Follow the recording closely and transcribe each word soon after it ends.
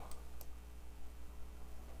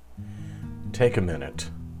Take a minute.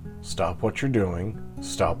 Stop what you're doing,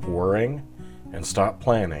 stop worrying, and stop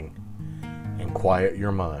planning, and quiet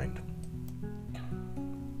your mind.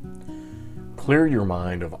 Clear your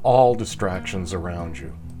mind of all distractions around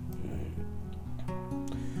you.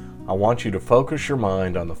 I want you to focus your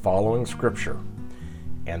mind on the following scripture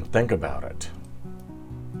and think about it.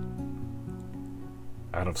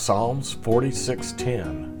 Out of Psalms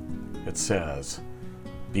 46:10, it says,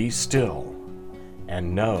 "Be still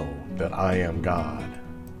and know that I am God.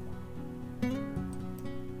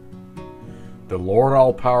 The Lord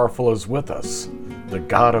all-powerful is with us. The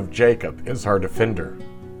God of Jacob is our defender."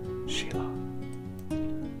 Sheila.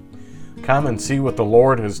 Come and see what the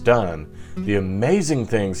Lord has done, the amazing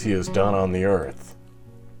things He has done on the earth.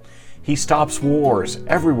 He stops wars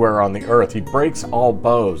everywhere on the earth. He breaks all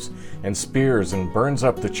bows and spears and burns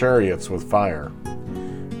up the chariots with fire.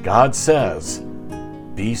 God says,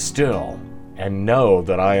 "Be still and know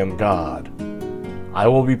that I am God. I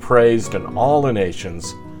will be praised in all the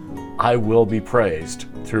nations. I will be praised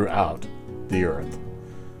throughout the earth."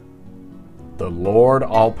 The Lord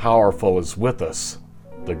all-powerful is with us.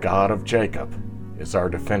 The God of Jacob is our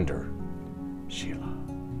defender. Sheila.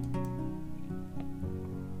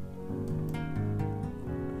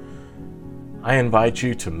 I invite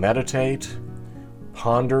you to meditate,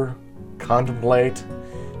 ponder, contemplate,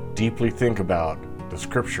 deeply think about the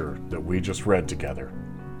scripture that we just read together.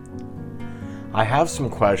 I have some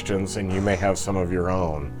questions, and you may have some of your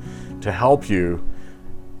own, to help you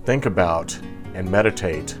think about and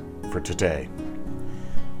meditate for today.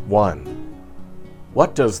 1.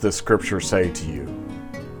 What does this scripture say to you?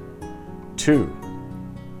 2.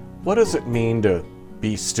 What does it mean to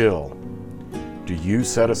be still? Do you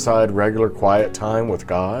set aside regular quiet time with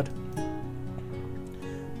God?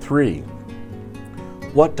 3.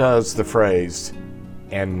 What does the phrase,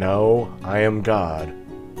 "and know I am God,"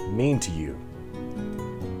 mean to you?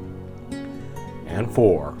 And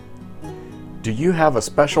 4. Do you have a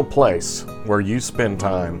special place where you spend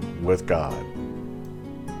time with God?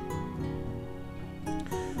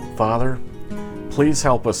 Father, please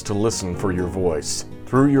help us to listen for your voice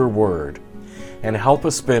through your word, and help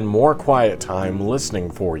us spend more quiet time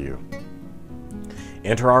listening for you.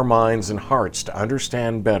 Enter our minds and hearts to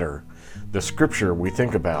understand better the scripture we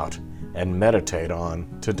think about and meditate on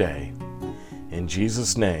today. In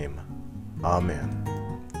Jesus' name, amen.